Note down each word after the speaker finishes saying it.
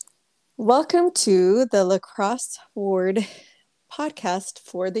Welcome to the LaCrosse Ward Podcast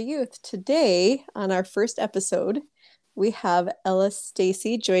for the youth. Today, on our first episode, we have Ella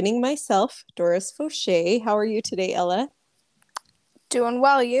Stacey joining myself, Doris Fauché. How are you today, Ella? Doing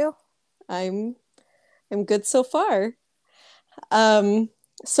well, you? I'm good so far.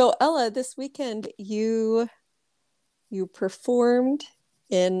 So Ella, this weekend you performed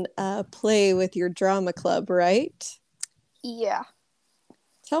in a play with your drama club, right? Yeah.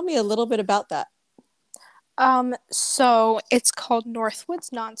 Tell me a little bit about that. So it's called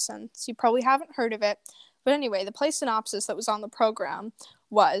Northwood's Nonsense. You probably haven't heard of it. But anyway, the play synopsis that was on the program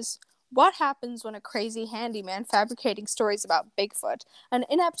was, what happens when a crazy handyman fabricating stories about Bigfoot, an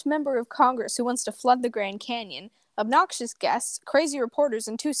inept member of Congress who wants to flood the Grand Canyon, obnoxious guests, crazy reporters,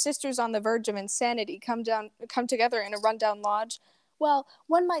 and two sisters on the verge of insanity come together in a rundown lodge? Well,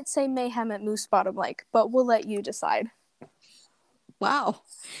 one might say mayhem at Moose Bottom Lake, but we'll let you decide. Wow.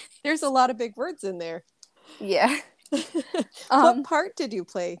 There's a lot of big words in there. Yeah. What part did you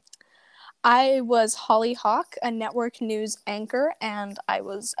play? I was Holly Hawk, a network news anchor, and I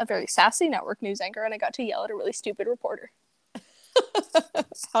was a very sassy network news anchor, and I got to yell at a really stupid reporter.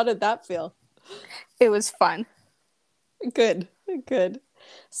 How did that feel? It was fun. Good.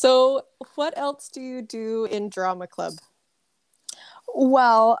 So, what else do you do in drama club?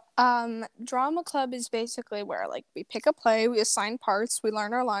 Well, drama club is basically where, we pick a play, we assign parts, we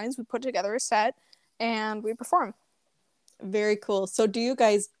learn our lines, we put together a set, and we perform. Very cool. So do you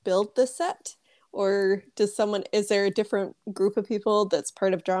guys build the set, or is there a different group of people that's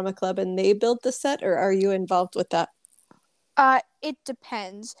part of drama club and they build the set, or are you involved with that? It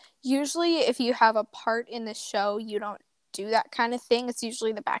depends. Usually if you have a part in the show, you don't do that kind of thing. It's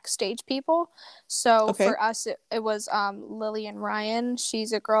usually the backstage people. So Okay. For us, it was Lillian Ryan.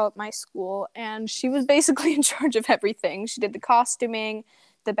 She's a girl at my school, and she was basically in charge of everything. She did the costuming,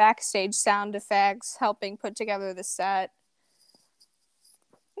 the backstage sound effects, helping put together the set.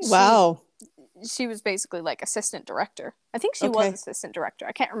 Wow. She was basically like assistant director. I think she was assistant director.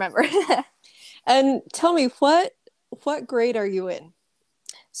 I can't remember. And tell me, what grade are you in?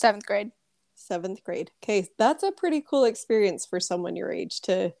 7th grade. 7th grade. Okay, that's a pretty cool experience for someone your age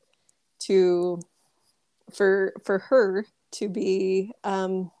for her to be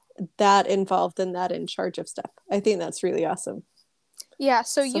that involved and that in charge of stuff. I think that's really awesome. Yeah,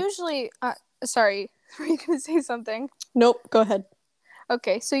 so usually sorry, were you going to say something? Nope, go ahead.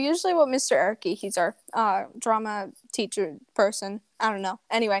 Okay, so usually what Mr. Erke, he's our drama teacher person. I don't know.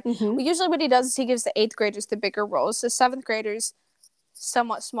 Anyway, usually what he does is he gives the 8th graders the bigger roles, the 7th graders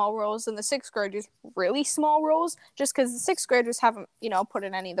somewhat small roles, and the 6th graders really small roles, just because the 6th graders haven't, put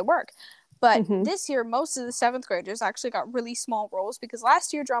in any of the work. But this year, most of the 7th graders actually got really small roles, because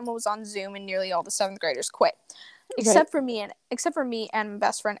last year drama was on Zoom and nearly all the 7th graders quit. Except for me and my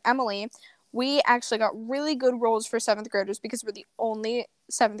best friend Emily. We actually got really good roles for 7th graders because we're the only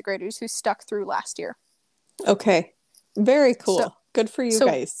 7th graders who stuck through last year. Okay. Very cool. So, good for you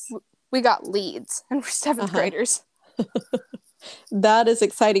guys. We got leads, and we're 7th graders. That is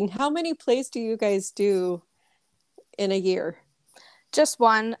exciting. How many plays do you guys do in a year? Just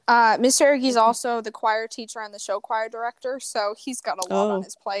one. Mr. Erke's also the choir teacher and the show choir director, so he's got a lot on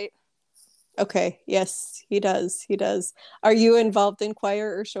his plate. Okay. Yes, he does. Are you involved in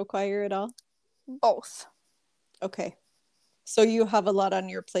choir or show choir at all? Both. Okay. So you have a lot on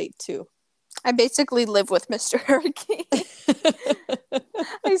your plate too. I basically live with Mr. Erke.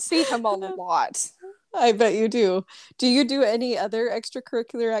 I see him a lot. I bet you do. Do you do any other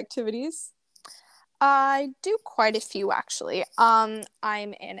extracurricular activities? I do quite a few, actually. I'm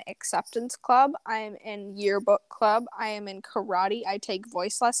in acceptance club. I'm in yearbook club. I am in karate. I take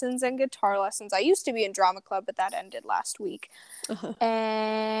voice lessons and guitar lessons. I used to be in drama club, but that ended last week.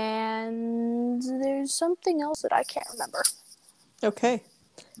 And there's something else that I can't remember. Okay.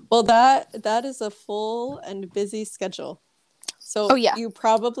 Well, that is a full and busy schedule. So you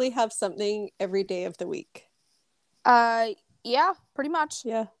probably have something every day of the week. Yeah, pretty much.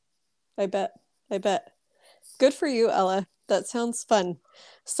 Yeah, I bet. Good for you, Ella. That sounds fun.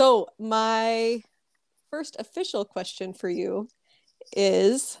 So my first official question for you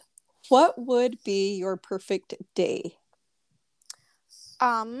is, what would be your perfect day?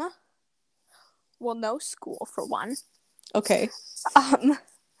 Well, no school for one. Okay.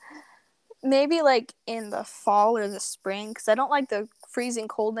 Maybe in the fall or the spring, because I don't like the freezing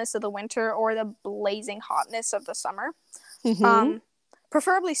coldness of the winter or the blazing hotness of the summer.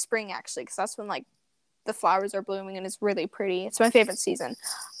 Preferably spring, actually, because that's when the flowers are blooming and it's really pretty. It's my favorite season.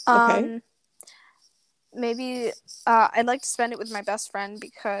 Maybe I'd like to spend it with my best friend,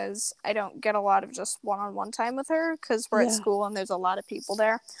 because I don't get a lot of just one-on-one time with her, because we're at school and there's a lot of people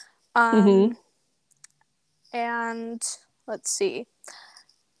there. Mm-hmm. And let's see.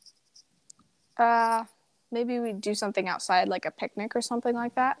 Maybe we do something outside, like a picnic or something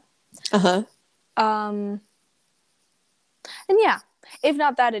like that. Uh-huh. And yeah, if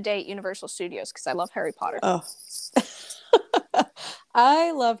not that, a day at Universal Studios, because I love Harry Potter. Oh.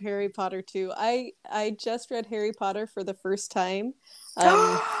 I love Harry Potter too. I just read Harry Potter for the first time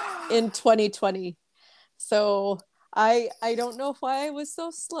in 2020. So I don't know why I was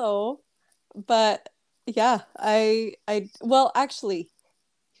so slow, but yeah, I well, actually,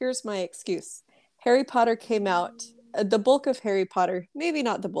 here's my excuse. Harry Potter came out, the bulk of Harry Potter, maybe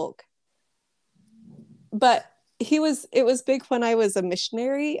not the bulk, but it was big when I was a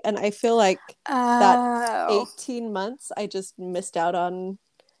missionary, and I feel like that Oh. 18 months I just missed out on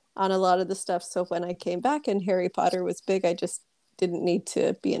a lot of the stuff. So when I came back and Harry Potter was big, I just didn't need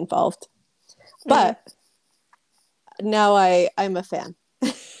to be involved. But now I'm a fan.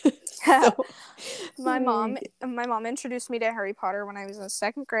 So, my mom introduced me to Harry Potter when I was in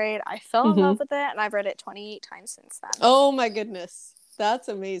second grade. I fell in love with it, and I've read it 28 times since then. Oh my goodness. That's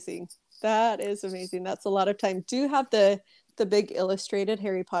amazing. That is amazing. That's a lot of time. Do you have the big illustrated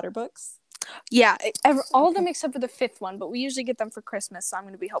Harry Potter books? Yeah, all of them except for the 5th one, but we usually get them for Christmas, so I'm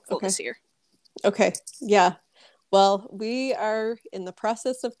going to be hopeful this year. Okay. Yeah. Well, we are in the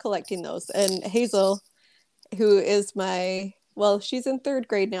process of collecting those. And Hazel, who is she's in 3rd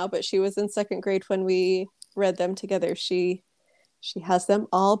grade now, but she was in 2nd grade when we read them together. She has them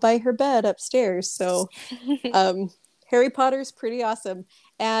all by her bed upstairs. So Harry Potter's pretty awesome.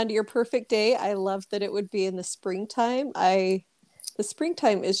 And Your Perfect Day, I love that it would be in the springtime. The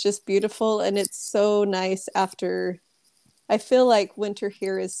springtime is just beautiful, and it's so nice after. I feel like winter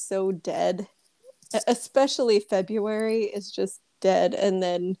here is so dead, especially February is just dead, and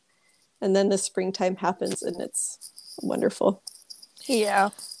then the springtime happens, and it's wonderful. Yeah.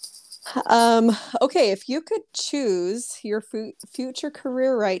 Okay, if you could choose your future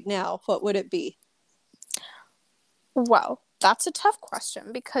career right now, what would it be? Well, that's a tough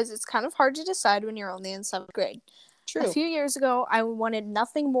question because it's kind of hard to decide when you're only in 7th grade. True. A few years ago, I wanted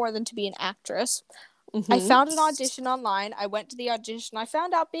nothing more than to be an actress. Mm-hmm. I found an audition online. I went to the audition. I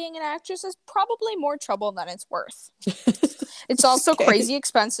found out being an actress is probably more trouble than it's worth. It's also crazy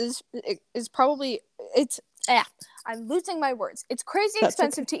expensive. I'm losing my words. It's crazy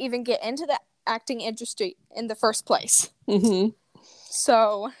expensive to even get into the acting industry in the first place. Mm-hmm.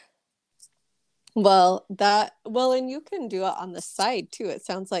 So... and you can do it on the side too. It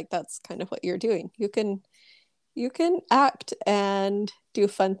sounds like that's kind of what you're doing. You can act and do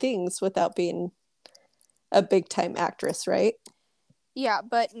fun things without being a big time actress, right? Yeah,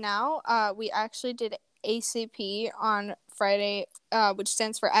 but now we actually did ACP on Friday, which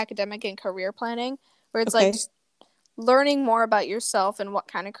stands for Academic and Career Planning, where it's like learning more about yourself and what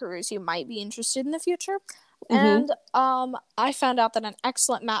kind of careers you might be interested in the future. And I found out that an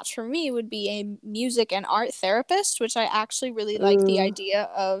excellent match for me would be a music and art therapist, which I actually really like the idea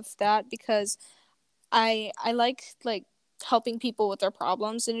of that because I like helping people with their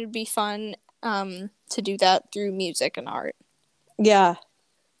problems, and it'd be fun to do that through music and art. Yeah,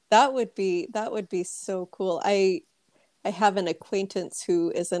 that would be so cool. I have an acquaintance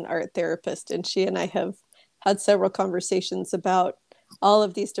who is an art therapist, and she and I have had several conversations about all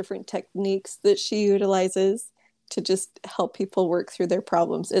of these different techniques that she utilizes to just help people work through their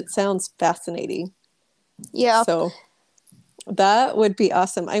problems. It sounds fascinating. Yeah. So that would be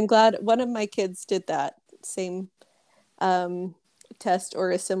awesome. I'm glad one of my kids did that same test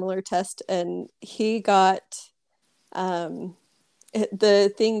or a similar test, and he got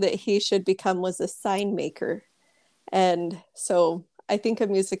the thing that he should become was a sign maker. And so I think a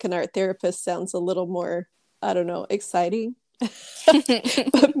music and art therapist sounds a little more, I don't know, exciting.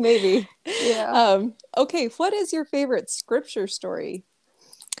 But maybe. Yeah. Okay, what is your favorite scripture story?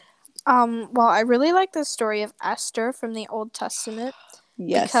 Well, I really like the story of Esther from the Old Testament.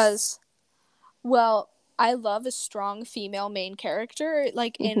 Yes. Because, well, I love a strong female main character,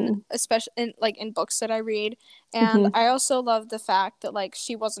 especially in books that I read, and I also love the fact that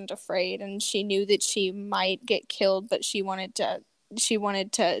she wasn't afraid and she knew that she might get killed, but she wanted to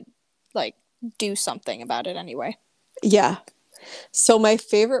do something about it anyway. Yeah. So my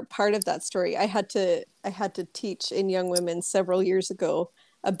favorite part of that story, I had to teach in Young Women several years ago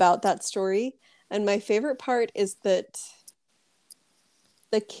about that story, and my favorite part is that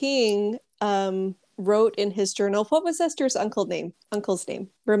the king wrote in his journal. What was Esther's uncle's name?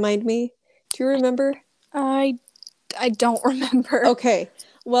 Remind me. Do you remember? I don't remember. Okay.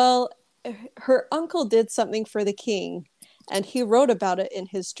 Well, her uncle did something for the king, and he wrote about it in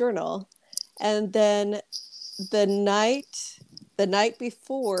his journal. And then the night the night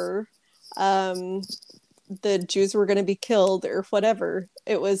before the Jews were going to be killed or whatever.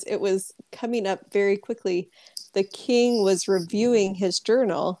 It was coming up very quickly. The king was reviewing his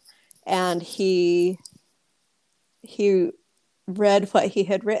journal, and he read what he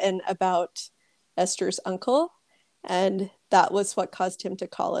had written about Esther's uncle, and that was what caused him to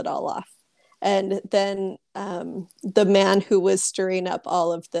call it all off. And then the man who was stirring up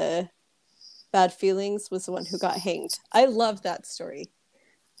all of the bad feelings was the one who got hanged. I love that story.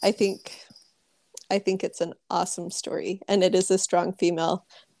 I think it's an awesome story, and it is a strong female,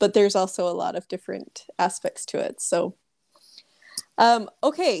 but there's also a lot of different aspects to it. So,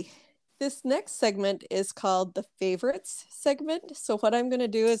 okay, this next segment is called the favorites segment. So what I'm going to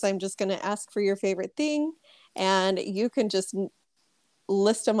do is I'm just going to ask for your favorite thing, and you can just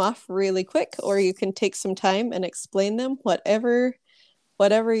list them off really quick, or you can take some time and explain them, whatever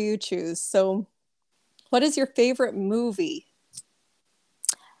you choose. So what is your favorite movie?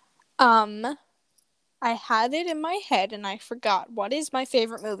 I had it in my head and I forgot. What is my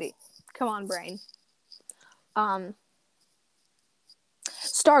favorite movie? Come on, brain.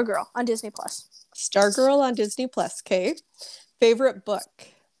 Stargirl on Disney Plus. Stargirl on Disney Plus. Okay. Favorite book?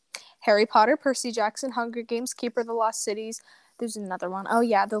 Harry Potter, Percy Jackson, Hunger Games, Keeper of the Lost Cities. There's another one. Oh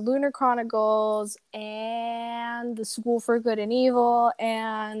yeah, The Lunar Chronicles and The School for Good and Evil,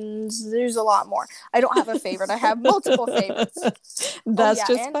 and there's a lot more. I don't have a favorite. I have multiple favorites. That's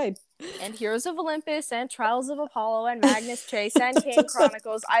just fine. And Heroes of Olympus and Trials of Apollo and Magnus Chase and Kane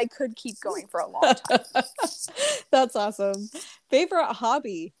Chronicles. I could keep going for a long time. That's awesome. Favorite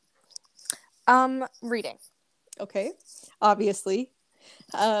hobby? Reading. Okay, obviously.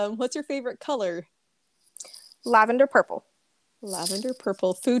 What's your favorite color? Lavender purple. Lavender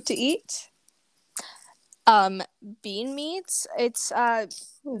purple. Food to eat? Bean meats. It's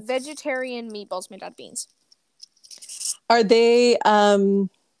vegetarian meatballs made out of beans. Are they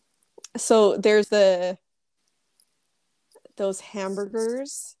so there's those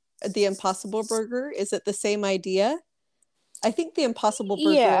hamburgers, the Impossible Burger. Is it the same idea? I think the Impossible Burger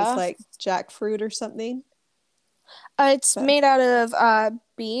is like jackfruit or something. It's made out of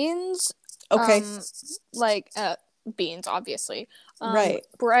beans. Okay. Beans, obviously. Right.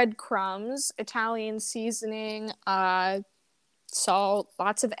 Breadcrumbs, Italian seasoning, salt,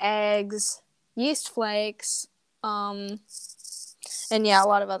 lots of eggs, yeast flakes, and yeah, a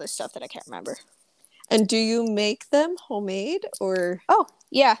lot of other stuff that I can't remember. And do you make them homemade or? Oh,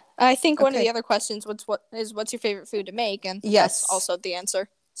 yeah. I think one of the other questions was what's your favorite food to make? And yes, that's also the answer.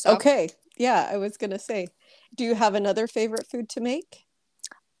 So. Okay. Yeah, I was gonna say. Do you have another favorite food to make?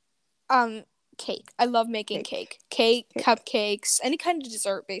 Cake. I love making cake. Cupcakes, any kind of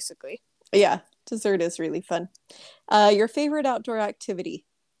dessert, basically. Yeah, dessert is really fun. Your favorite outdoor activity?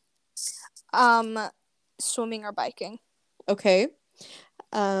 Swimming or biking. Okay.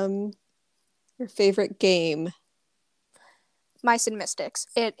 Your favorite game? Mice and Mystics.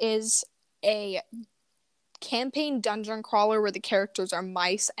 It is a campaign dungeon crawler where the characters are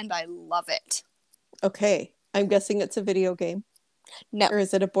mice, and I love it. Okay. I'm guessing it's a video game. No. Or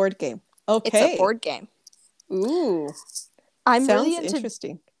is it a board game? Okay. It's a board game. Ooh. I'm Sounds really into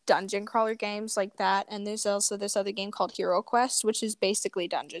interesting. Dungeon crawler games like that, and there's also this other game called Hero Quest, which is basically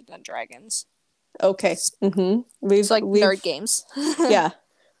Dungeons and Dragons. Okay. Mm-hmm. It's like nerd games. Yeah.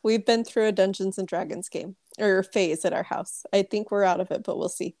 We've been through a Dungeons and Dragons game or phase at our house. I think we're out of it, but we'll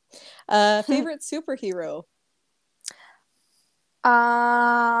see. Favorite superhero?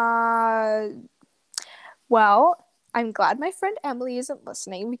 Well, I'm glad my friend Emily isn't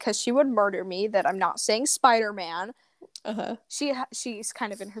listening because she would murder me that I'm not saying Spider-Man. Uh-huh. She's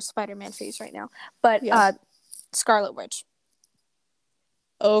kind of in her Spider-Man phase right now. But Scarlet Witch.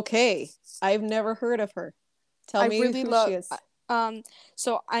 Okay. I've never heard of her. Tell me who she is.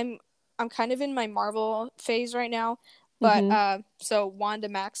 So I'm kind of in my Marvel phase right now. But so Wanda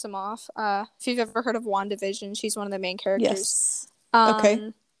Maximoff. If you've ever heard of WandaVision, she's one of the main characters. Yes.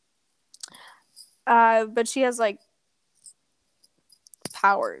 Okay. But she has like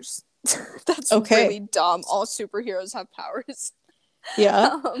powers. That's really dumb. All superheroes have powers.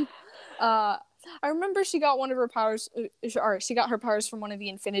 Yeah. I remember she got one of her powers, or she got her powers from one of the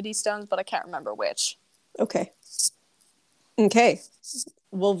Infinity Stones, but I can't remember which. Okay.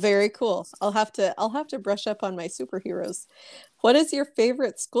 Well, very cool. I'll have to brush up on my superheroes. What is your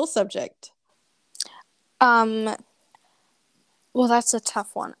favorite school subject? Well, that's a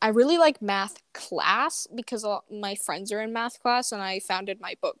tough one. I really like math class because my friends are in math class, and I founded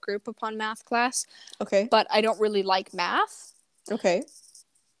my book group upon math class. Okay. But I don't really like math. Okay.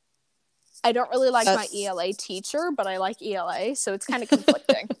 I don't really like my ELA teacher, but I like ELA, so it's kind of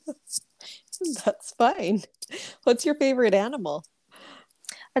conflicting. That's fine. What's your favorite animal?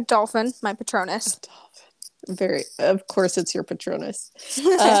 A dolphin, my Patronus. A dolphin. Of course, it's your Patronus.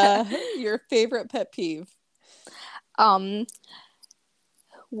 Your favorite pet peeve?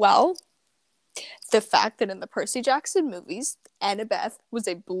 Well, the fact that in the Percy Jackson movies, Annabeth was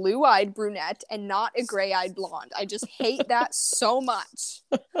a blue-eyed brunette and not a gray-eyed blonde. I just hate that so much.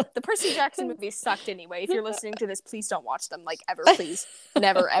 The Percy Jackson movies sucked anyway. If you're listening to this, please don't watch them, like, ever, please.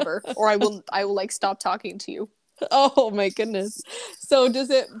 Never, ever. Or I will, like, stop talking to you. Oh my goodness. So does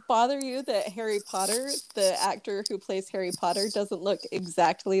it bother you that Harry Potter, the actor who plays Harry Potter, doesn't look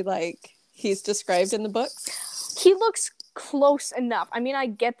exactly like he's described in the books? He looks close enough. I mean, I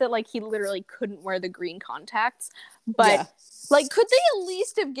get that, like, he literally couldn't wear the green contacts, but like, could they at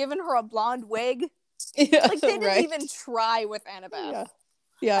least have given her a blonde wig? Yeah, like, they didn't even try with Annabeth.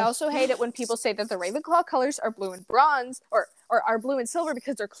 Yeah. I also hate it when people say that the Ravenclaw colors are blue and bronze, or are blue and silver,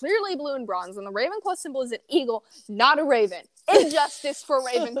 because they're clearly blue and bronze, and the Ravenclaw symbol is an eagle, not a raven. Injustice for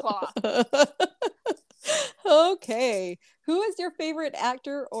Ravenclaw. Okay. Who is your favorite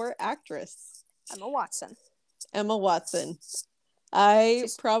actor or actress? Emma Watson. Emma Watson. I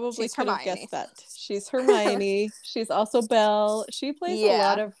probably could have guessed that. She's Hermione. She's also Belle. She plays a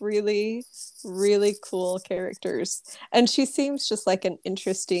lot of really, really cool characters. And she seems just like an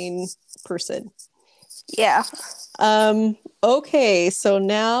interesting person. Yeah. Okay, so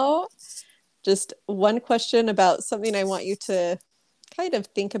now just one question about something I want you to kind of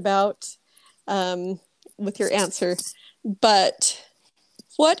think about with your answer. But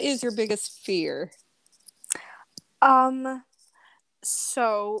what is your biggest fear?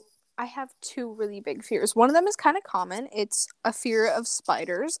 So I have two really big fears. One of them is kind of common. It's a fear of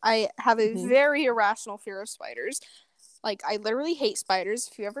spiders. I have a very irrational fear of spiders. Like, I literally hate spiders.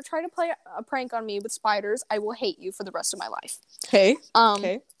 If you ever try to play a prank on me with spiders, I will hate you for the rest of my life. Okay.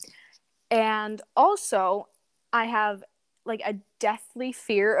 And also, I have, like, a deathly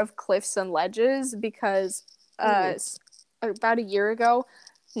fear of cliffs and ledges because about a year ago,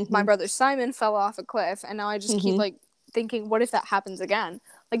 my brother Simon fell off a cliff, and now I just keep, like, thinking, what if that happens again?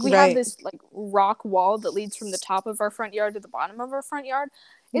 Like, we have this, like, rock wall that leads from the top of our front yard to the bottom of our front yard.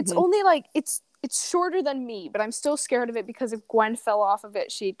 It's only, like, it's shorter than me, but I'm still scared of it because if Gwen fell off of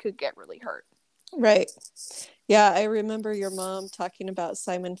it, she could get really hurt. Right. Yeah, I remember your mom talking about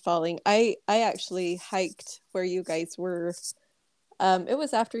Simon falling. I actually hiked where you guys were. It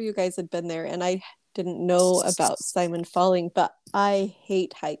was after you guys had been there, and I didn't know about Simon falling, but I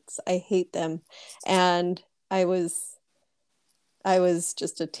hate hikes. I hate them. And I was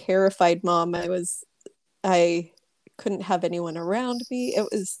just a terrified mom. I couldn't have anyone around me. It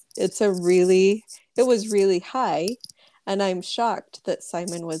was really high, and I'm shocked that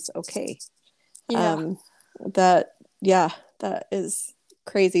Simon was okay. That is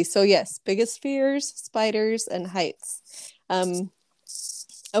crazy. So yes, biggest fears, spiders and heights.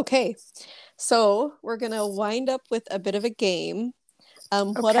 Okay. So we're going to wind up with a bit of a game.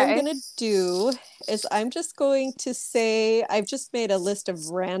 What I'm going to do is I'm just going to say, I've just made a list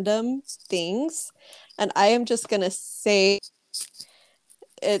of random things, and I am just going to say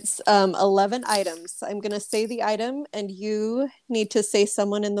it's 11 items. I'm going to say the item, and you need to say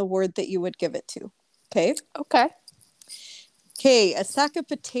someone in the word that you would give it to. Okay? Okay, a sack of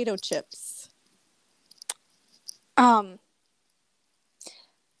potato chips.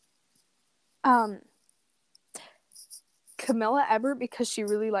 Camilla Ebert, because she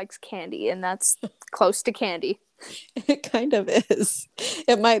really likes candy, and that's close to candy. It kind of is.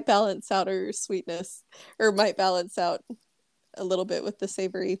 It might balance out her sweetness, or might balance out a little bit with the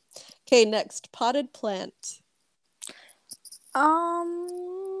savory. Okay, next, potted plant.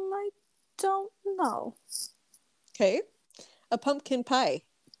 I don't know. Okay, a pumpkin pie.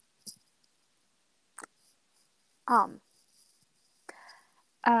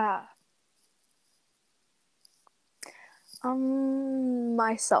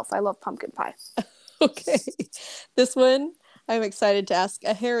 Myself. I love pumpkin pie. Okay. This one, I'm excited to ask,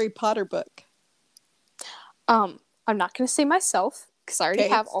 a Harry Potter book. I'm not going to say myself, because I already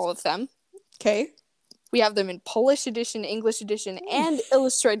have all of them. Okay. We have them in Polish edition, English edition, and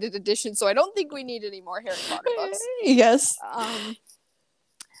illustrated edition, so I don't think we need any more Harry Potter books. Yes.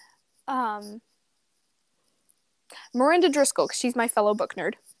 Miranda Driscoll, because she's my fellow book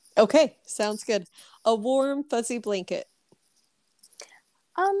nerd. Okay, sounds good. A warm, fuzzy blanket.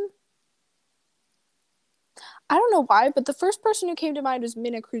 I don't know why, but the first person who came to mind was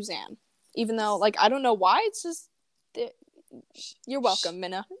Minna Cruzan. Even though, like, I don't know why, it's just... You're welcome,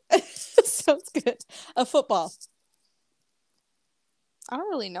 Minna. Sounds good. A football. I don't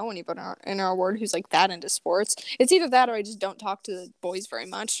really know anybody in our ward who's like that into sports. It's either that or I just don't talk to the boys very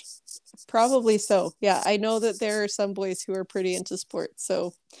much. Probably so. Yeah, I know that there are some boys who are pretty into sports.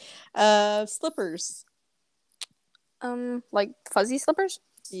 So, slippers. Like fuzzy slippers?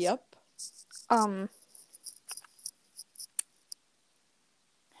 Yep.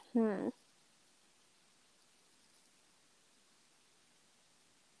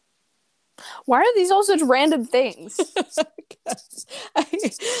 Why are these all such random things?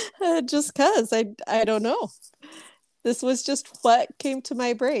 Just cause I don't know. This was just what came to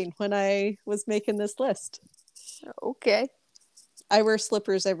my brain when I was making this list. Okay. I wear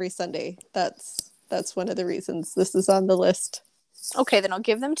slippers every Sunday. That's one of the reasons this is on the list. Okay, then I'll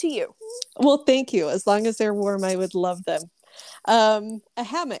give them to you. Well, thank you. As long as they're warm, I would love them. A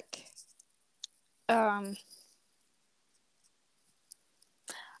hammock.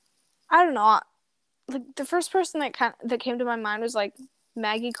 I don't know. Like the first person that came to my mind was like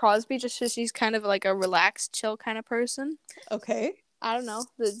Maggie Crosby, just because she's kind of like a relaxed, chill kind of person. Okay. I don't know.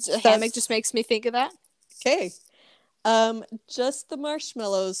 The hammock just makes me think of that. Okay. Just the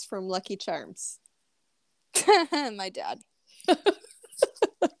marshmallows from Lucky Charms. My dad.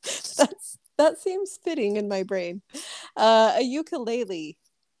 That seems fitting in my brain. A ukulele.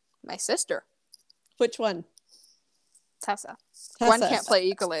 My sister. Which one? Tessa. One can't play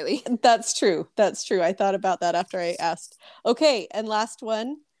ukulele. That's true. I thought about that after I asked. Okay, and last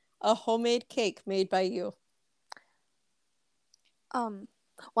one, a homemade cake made by you. Well,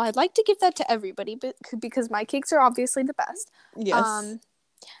 I'd like to give that to everybody, because my cakes are obviously the best. Yes.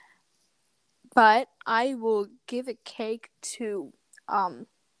 But I will give a cake to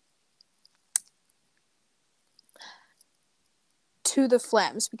the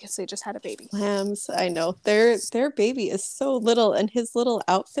Flams, because they just had a baby. Flams, I know. Their baby is so little, and his little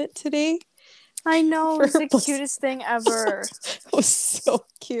outfit today. I know, it's the cutest thing ever. It was so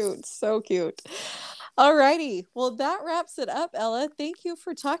cute. So cute. Alrighty. Well, that wraps it up, Ella. Thank you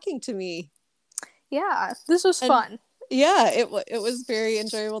for talking to me. Yeah, this was fun. Yeah, it was very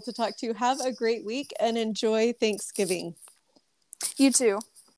enjoyable to talk to you. Have a great week and enjoy Thanksgiving. You too.